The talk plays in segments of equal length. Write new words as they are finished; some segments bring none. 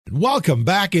Welcome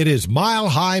back. It is Mile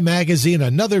High Magazine,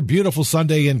 another beautiful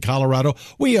Sunday in Colorado.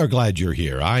 We are glad you're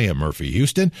here. I am Murphy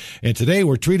Houston, and today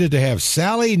we're treated to have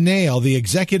Sally Nail, the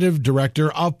Executive Director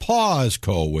of Paws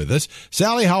Co. with us.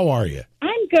 Sally, how are you?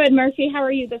 I'm good, Murphy. How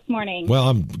are you this morning? Well,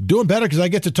 I'm doing better because I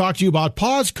get to talk to you about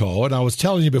Paws Co. And I was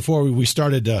telling you before we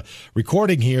started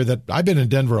recording here that I've been in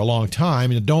Denver a long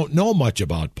time and don't know much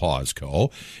about Paws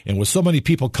Co. And with so many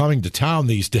people coming to town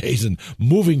these days and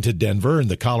moving to Denver and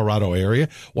the Colorado area,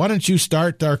 why don't you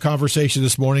start our conversation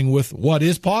this morning with what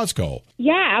is Paws Co.?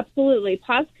 Yeah, absolutely.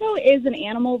 Paws Co. is an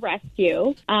animal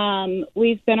rescue.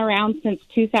 We've been around since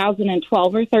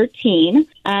 2012 or 13.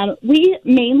 We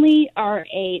mainly are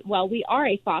a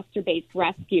foster-based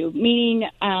rescue, meaning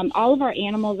all of our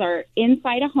animals are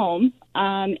inside a home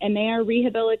and they are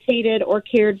rehabilitated or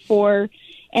cared for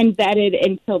and vetted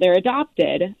until they're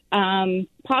adopted. Paws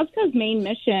Co.'s main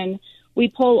mission, we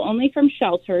pull only from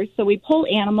shelters, so we pull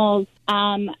animals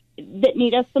that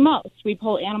need us the most. We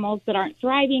pull animals that aren't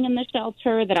thriving in the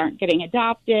shelter, that aren't getting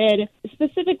adopted,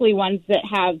 specifically ones that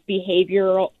have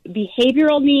behavioral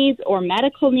needs or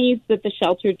medical needs that the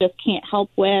shelter just can't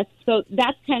help with. So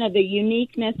that's kind of the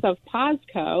uniqueness of Paws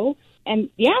Co. And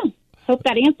yeah, hope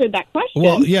that answered that question.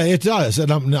 Well, yeah, it does.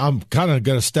 And I'm kind of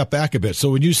going to step back a bit. So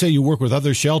when you say you work with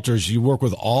other shelters, you work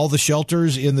with all the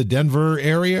shelters in the Denver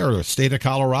area or the state of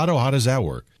Colorado? How does that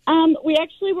work? We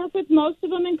actually work with most of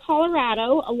them in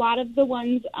Colorado. A lot of the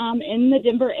ones in the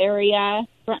Denver area,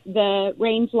 the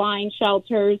range line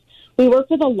shelters. We work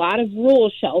with a lot of rural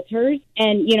shelters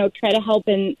and, try to help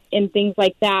in things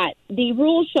like that. The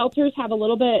rural shelters have a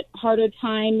little bit harder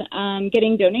time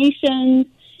getting donations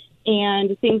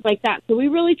and things like that. So we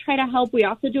really try to help. We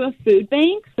also do a food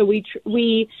bank. So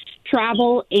we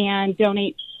travel and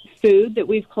donate food that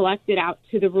we've collected out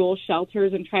to the rural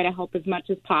shelters and try to help as much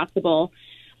as possible.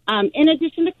 In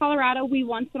addition to Colorado, we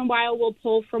once in a while will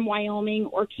pull from Wyoming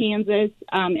or Kansas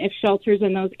if shelters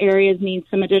in those areas need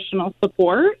some additional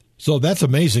support. So that's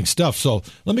amazing stuff. So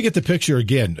let me get the picture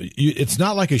again. It's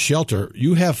not like a shelter.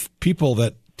 You have people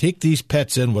that take these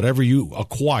pets in, whatever you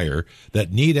acquire,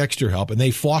 that need extra help, and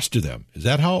they foster them. Is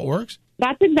that how it works?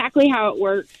 That's exactly how it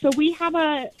works. So we have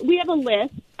a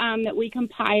list that we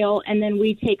compile, and then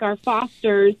we take our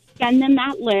fosters, send them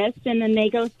that list, and then they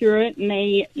go through it and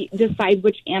they decide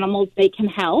which animals they can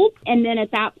help. And then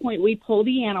at that point, we pull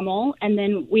the animal, and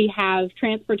then we have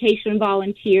transportation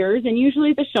volunteers, and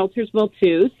usually the shelters will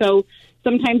too. So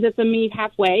sometimes it's a meet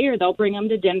halfway, or they'll bring them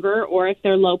to Denver, or if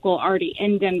they're local already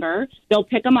in Denver, they'll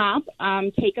pick them up,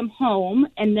 take them home,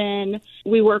 and then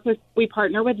we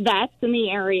partner with vets in the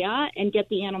area and get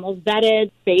the animals vetted,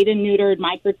 spayed and neutered,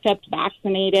 microchipped,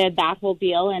 vaccinated, that whole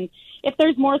deal. And if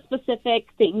there's more specific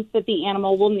things that the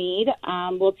animal will need,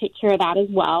 we'll take care of that as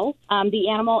well. The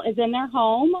animal is in their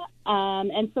home,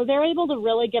 and so they're able to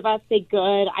really give us a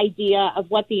good idea of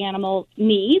what the animal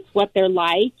needs, what they're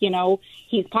like.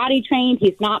 He's potty trained,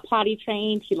 he's not potty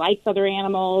trained, he likes other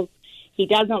animals, he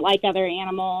doesn't like other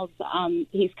animals,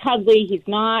 he's cuddly, he's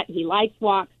not, he likes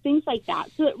walks, things like that.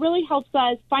 So it really helps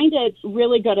us find a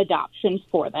really good adoption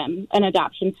for them, an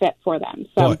adoption fit for them.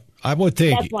 So I would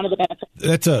think that's one of the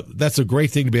benefits. That's a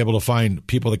great thing to be able to find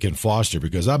people that can foster,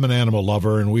 because I'm an animal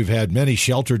lover and we've had many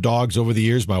shelter dogs over the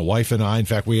years. My wife and I, in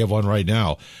fact, we have one right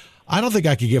now. I don't think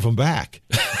I could give them back.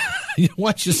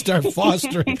 Once you start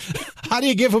fostering, how do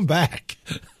you give them back?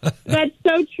 That's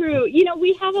so true.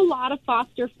 We have a lot of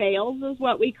foster fails, is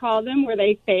what we call them, where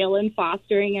they fail in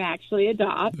fostering and actually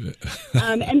adopt.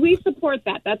 And we support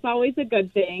that. That's always a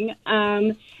good thing.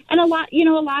 And a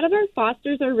lot of our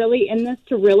fosters are really in this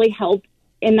to really help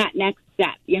in that next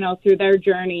step, through their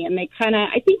journey. And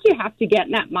I think you have to get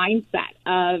in that mindset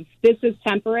of this is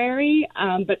temporary,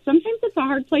 but sometimes it's a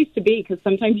hard place to be because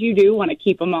sometimes you do want to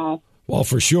keep them all. Well,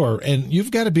 for sure. And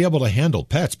you've got to be able to handle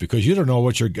pets because you don't know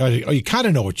what you kind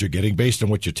of know what you're getting based on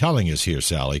what you're telling us here,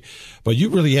 Sally. But you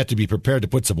really have to be prepared to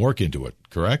put some work into it,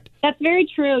 correct? That's very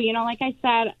true. Like I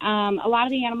said, a lot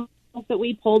of the animals that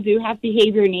we pull do have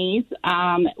behavior needs.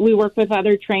 We work with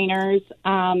other trainers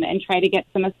and try to get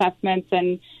some assessments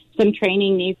and some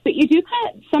training needs. But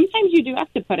sometimes you do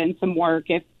have to put in some work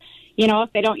if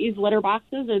they don't use litter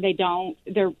boxes or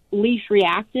they're leash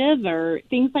reactive or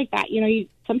things like that.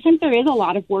 Sometimes there is a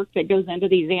lot of work that goes into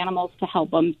these animals to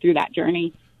help them through that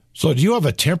journey. So do you have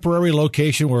a temporary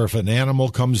location where if an animal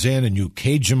comes in and you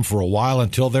cage them for a while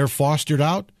until they're fostered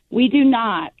out? We do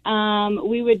not.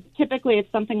 We would typically, if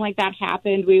something like that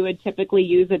happened, we would typically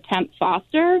use a temp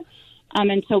foster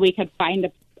until we could find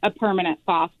a permanent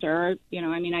foster.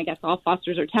 I mean, I guess all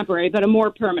fosters are temporary, but a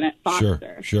more permanent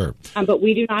foster. Sure. But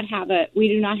we do not have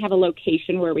a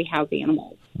location where we house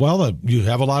animals. Well, you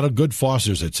have a lot of good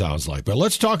fosters, it sounds like. But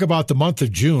let's talk about the month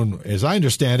of June. As I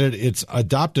understand it, it's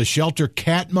Adopt a Shelter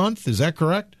Cat Month. Is that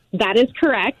correct? That is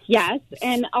correct, yes.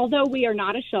 And although we are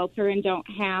not a shelter and don't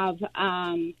have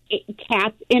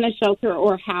cats in a shelter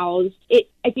or housed,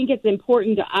 I think it's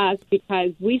important to us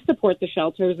because we support the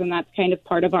shelters, and that's kind of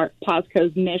part of our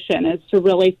POSCO's mission is to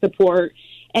really support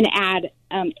and add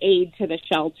aid to the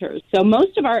shelters. So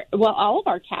all of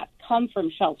our cats come from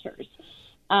shelters.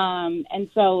 And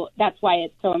so that's why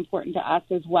it's so important to us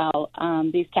as well.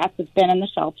 These cats have been in the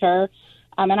shelter,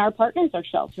 and our partners are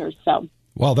shelters, so.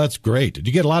 Well, that's great. Do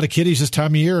you get a lot of kitties this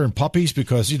time of year and puppies?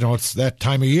 Because, it's that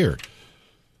time of year.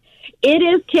 It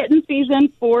is kitten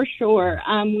season for sure.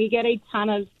 We get a ton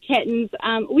of kittens.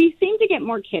 We seem to get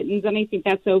more kittens, and I think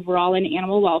that's overall in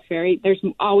animal welfare. There's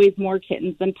always more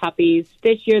kittens than puppies.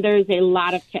 This year there's a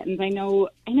lot of kittens. I know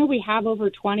we have over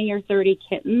 20 or 30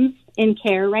 kittens in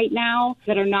care right now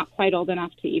that are not quite old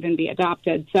enough to even be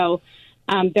adopted. So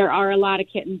there are a lot of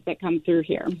kittens that come through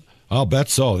here. I'll bet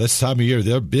so. This time of year,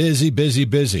 they're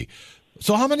busy.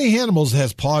 So how many animals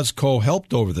has POSCO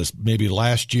helped over this maybe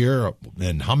last year,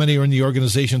 and how many are in the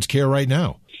organization's care right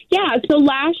now? Yeah, so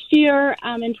last year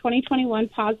in 2021,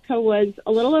 POSCO was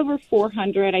a little over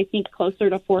 400, I think closer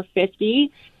to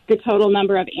 450, the total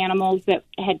number of animals that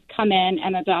had come in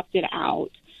and adopted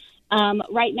out.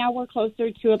 Right now, we're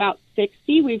closer to about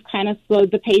 60. We've kind of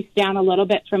slowed the pace down a little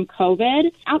bit from COVID.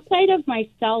 Outside of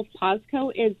myself,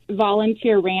 POSCO is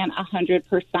volunteer ran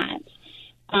 100%.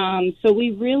 So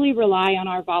we really rely on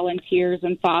our volunteers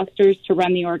and fosters to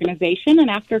run the organization. And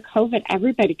after COVID,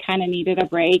 everybody kind of needed a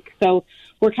break. So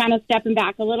we're kind of stepping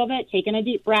back a little bit, taking a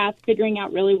deep breath, figuring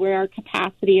out really where our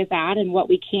capacity is at and what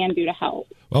we can do to help.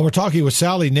 Well, we're talking with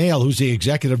Sally Nail, who's the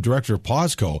executive director of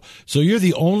POSCO. So you're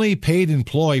the only paid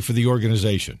employee for the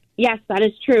organization. Yes, that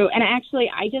is true. And actually,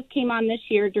 I just came on this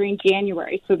year during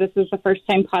January. So this is the first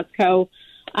time POSCO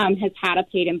has had a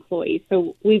paid employee.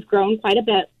 So we've grown quite a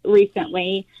bit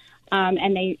recently,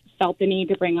 and they felt the need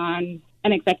to bring on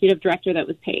an executive director that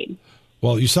was paid.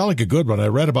 Well, you sound like a good one. I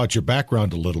read about your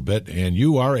background a little bit, and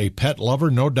you are a pet lover,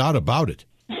 no doubt about it.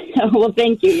 Well,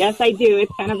 thank you. Yes, I do.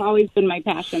 It's kind of always been my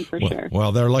passion for sure.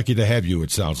 Well, they're lucky to have you, it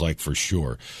sounds like, for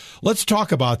sure. Let's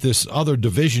talk about this other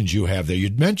divisions you have there.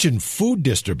 You'd mentioned food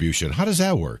distribution. How does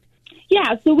that work?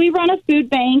 Yeah, so we run a food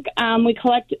bank. We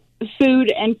collect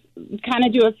food and kind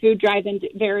of do a food drive in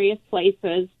various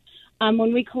places.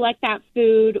 When we collect that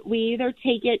food, we either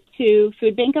take it to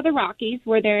Food Bank of the Rockies,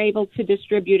 where they're able to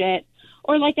distribute it,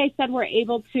 or like I said, we're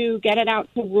able to get it out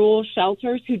to rural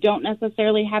shelters who don't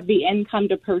necessarily have the income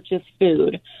to purchase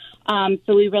food.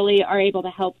 So we really are able to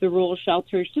help the rural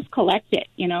shelters just collect it,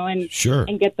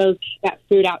 and get that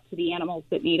food out to the animals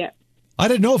that need it. I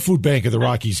didn't know Food Bank of the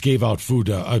Rockies gave out food,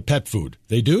 pet food.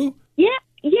 They do?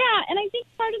 Yeah, and I think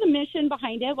part of the mission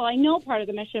behind it, I know part of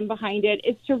the mission behind it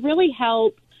is to really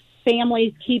help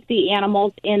families keep the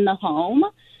animals in the home.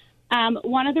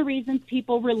 One of the reasons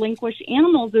people relinquish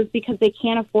animals is because they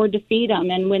can't afford to feed them.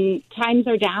 And when times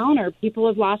are down or people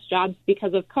have lost jobs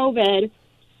because of COVID,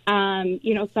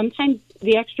 sometimes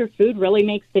the extra food really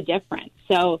makes the difference.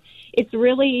 So it's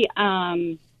really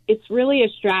a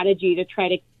strategy to try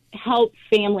to help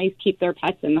families keep their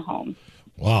pets in the home.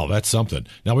 Wow, that's something.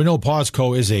 Now, we know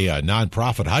POSCO is a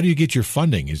nonprofit. How do you get your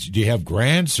funding? Do you have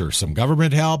grants or some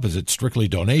government help? Is it strictly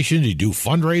donations? Do you do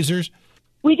fundraisers?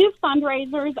 We do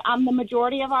fundraisers. The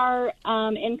majority of our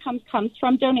income comes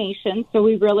from donations, so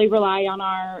we really rely on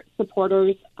our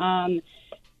supporters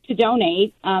to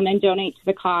donate and donate to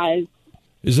the cause.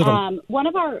 Is it one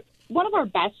of our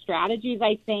best strategies,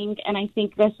 I think, and I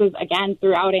think this is, again,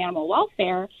 throughout animal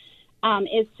welfare,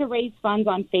 is to raise funds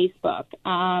on Facebook.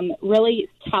 Really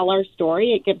tell our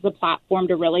story. It gives a platform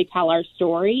to really tell our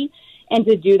story and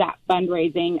to do that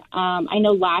fundraising. I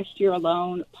know last year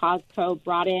alone, POSCO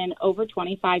brought in over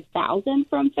 $25,000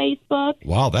 from Facebook.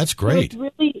 Wow, that's great. So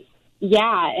it's really,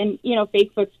 and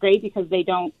Facebook's great because they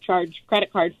don't charge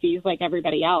credit card fees like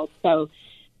everybody else. So,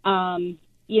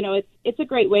 it's a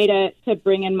great way to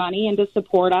bring in money and to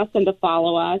support us and to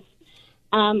follow us.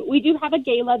 We do have a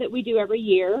gala that we do every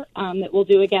year that we'll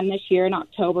do again this year in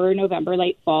October, November,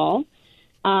 late fall.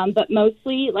 But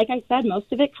mostly, like I said,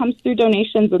 most of it comes through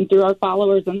donations and through our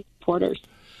followers and supporters.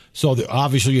 So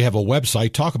obviously you have a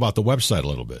website. Talk about the website a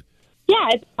little bit. Yeah,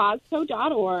 it's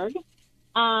POSCO.org.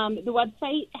 The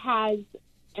website has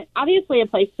obviously a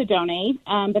place to donate,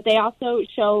 but they also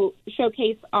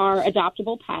showcase our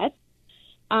adoptable pets.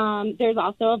 There's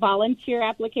also a volunteer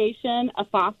application, a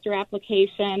foster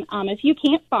application. If you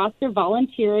can't foster,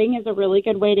 volunteering is a really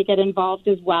good way to get involved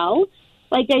as well.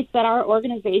 Like I said, our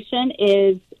organization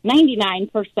is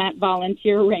 99%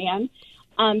 volunteer ran.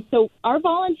 So our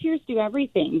volunteers do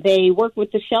everything. They work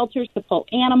with the shelters to pull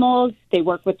animals. They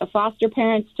work with the foster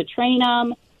parents to train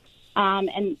them.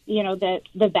 And,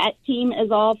 the vet team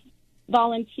is all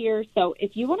volunteer. So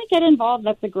if you want to get involved,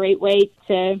 that's a great way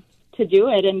to do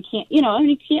it. And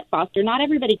you can't foster. Not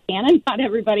everybody can, and not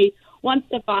everybody wants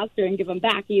to foster and give them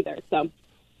back either. So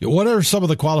what are some of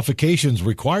the qualifications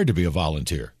required to be a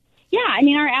volunteer? Yeah,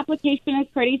 our application is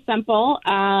pretty simple.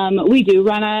 We do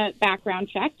run a background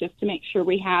check just to make sure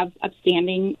we have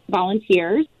upstanding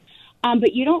volunteers.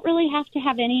 But you don't really have to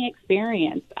have any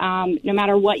experience. No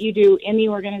matter what you do in the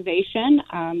organization,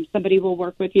 somebody will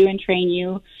work with you and train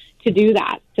you to do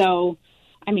that. So,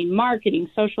 marketing,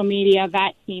 social media,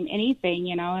 vet team,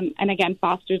 anything, and again,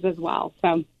 fosters as well.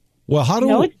 So,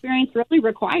 no experience really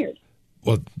required.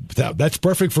 Well, that's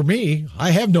perfect for me. I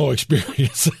have no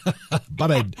experience,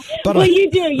 well,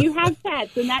 you do. You have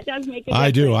pets, and that does make a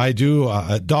difference. I do.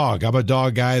 A dog. I'm a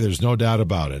dog guy. There's no doubt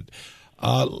about it.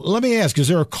 Let me ask: is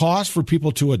there a cost for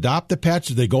people to adopt the pets?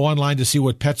 Do they go online to see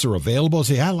what pets are available?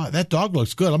 Say, that dog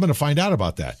looks good. I'm going to find out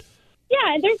about that.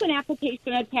 Yeah, there's an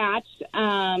application attached.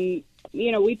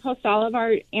 We post all of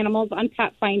our animals on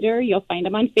Pet Finder. You'll find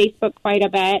them on Facebook quite a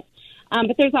bit.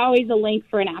 But there's always a link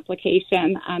for an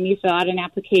application. You fill out an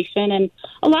application, and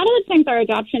a lot of the times our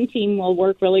adoption team will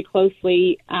work really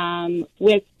closely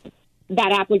with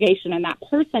that application and that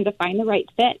person to find the right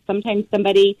fit. Sometimes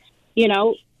somebody,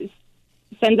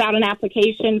 sends out an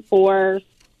application for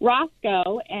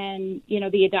Roscoe, and,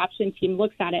 the adoption team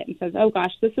looks at it and says, oh,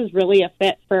 gosh, this is really a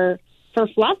fit for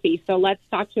Fluffy, so let's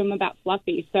talk to him about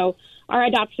Fluffy. So our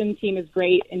adoption team is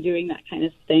great in doing that kind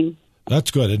of thing.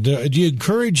 That's good. And do you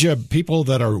encourage people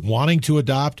that are wanting to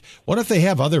adopt? What if they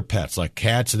have other pets, like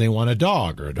cats, and they want a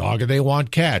dog, or a dog and they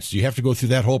want cats? Do you have to go through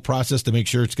that whole process to make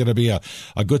sure it's going to be a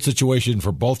good situation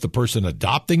for both the person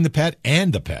adopting the pet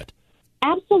and the pet?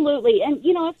 Absolutely. And,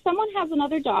 if someone has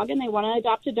another dog and they want to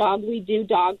adopt a dog, we do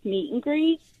dog meet and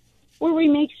greet, where we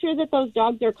make sure that those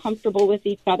dogs are comfortable with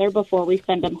each other before we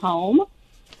send them home.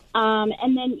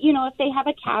 And then, if they have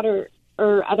a cat or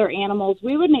other animals,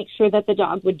 we would make sure that the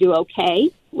dog would do okay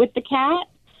with the cat.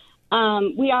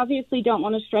 We obviously don't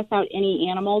want to stress out any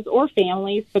animals or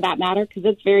families for that matter, because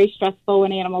it's very stressful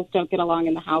when animals don't get along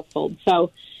in the household.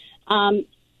 So, and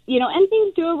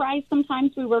things do arise.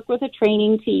 Sometimes we work with a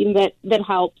training team that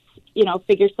helps,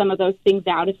 figure some of those things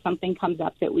out if something comes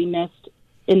up that we missed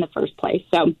in the first place.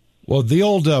 So, well, the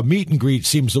old meet and greet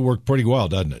seems to work pretty well,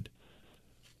 doesn't it?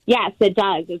 Yes, it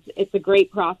does. It's a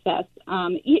great process.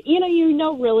 You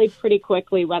know really pretty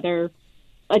quickly whether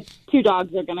two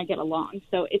dogs are going to get along.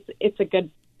 So it's a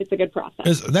good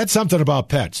process. That's something about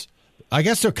pets. I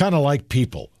guess they're kind of like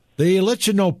people. They let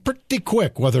you know pretty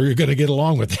quick whether you're going to get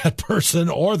along with that person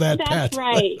or that pet. That's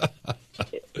right.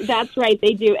 That's right.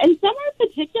 They do. And some are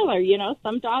particular.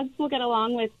 Some dogs will get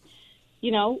along with,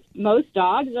 most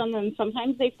dogs, and then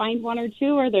sometimes they find one or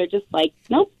two, or they're just like,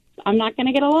 nope, I'm not going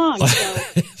to get along.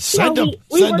 So we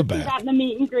work through that in the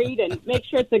meet and greet and make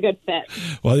sure it's a good fit.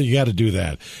 Well, you got to do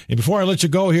that. And before I let you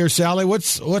go here, Sally,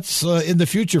 what's in the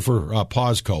future for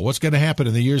Pawsco? What's going to happen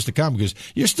in the years to come? Because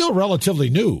you're still relatively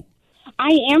new.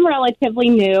 I am relatively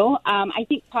new. I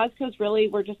think Pawsco's really,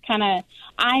 we're just kind of,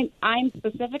 I'm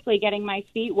specifically getting my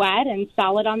feet wet and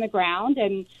solid on the ground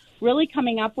and really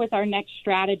coming up with our next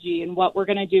strategy and what we're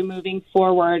going to do moving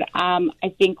forward. I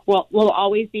think we'll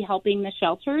always be helping the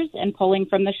shelters and pulling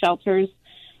from the shelters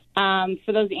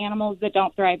for those animals that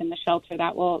don't thrive in the shelter.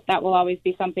 That will always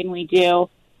be something we do,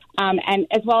 and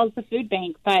as well as the food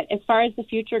bank. But as far as the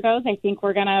future goes, I think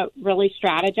we're going to really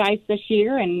strategize this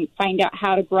year and find out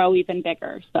how to grow even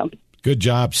bigger. So. Good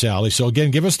job, Sally. So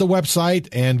again, give us the website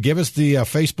and give us the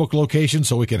Facebook location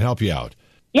so we can help you out.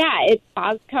 Yeah, it's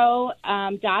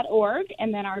Pawsco.org,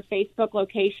 and then our Facebook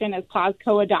location is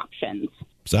Pawsco Adoptions.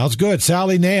 Sounds good.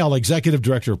 Sally Nail, Executive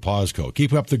Director of Pawsco.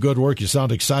 Keep up the good work. You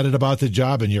sound excited about the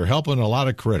job, and you're helping a lot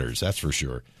of critters, that's for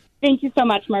sure. Thank you so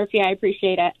much, Murphy. I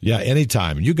appreciate it. Yeah,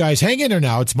 anytime. And you guys hang in there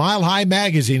now. It's Mile High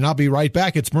Magazine. I'll be right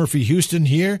back. It's Murphy Houston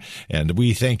here, and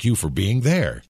we thank you for being there.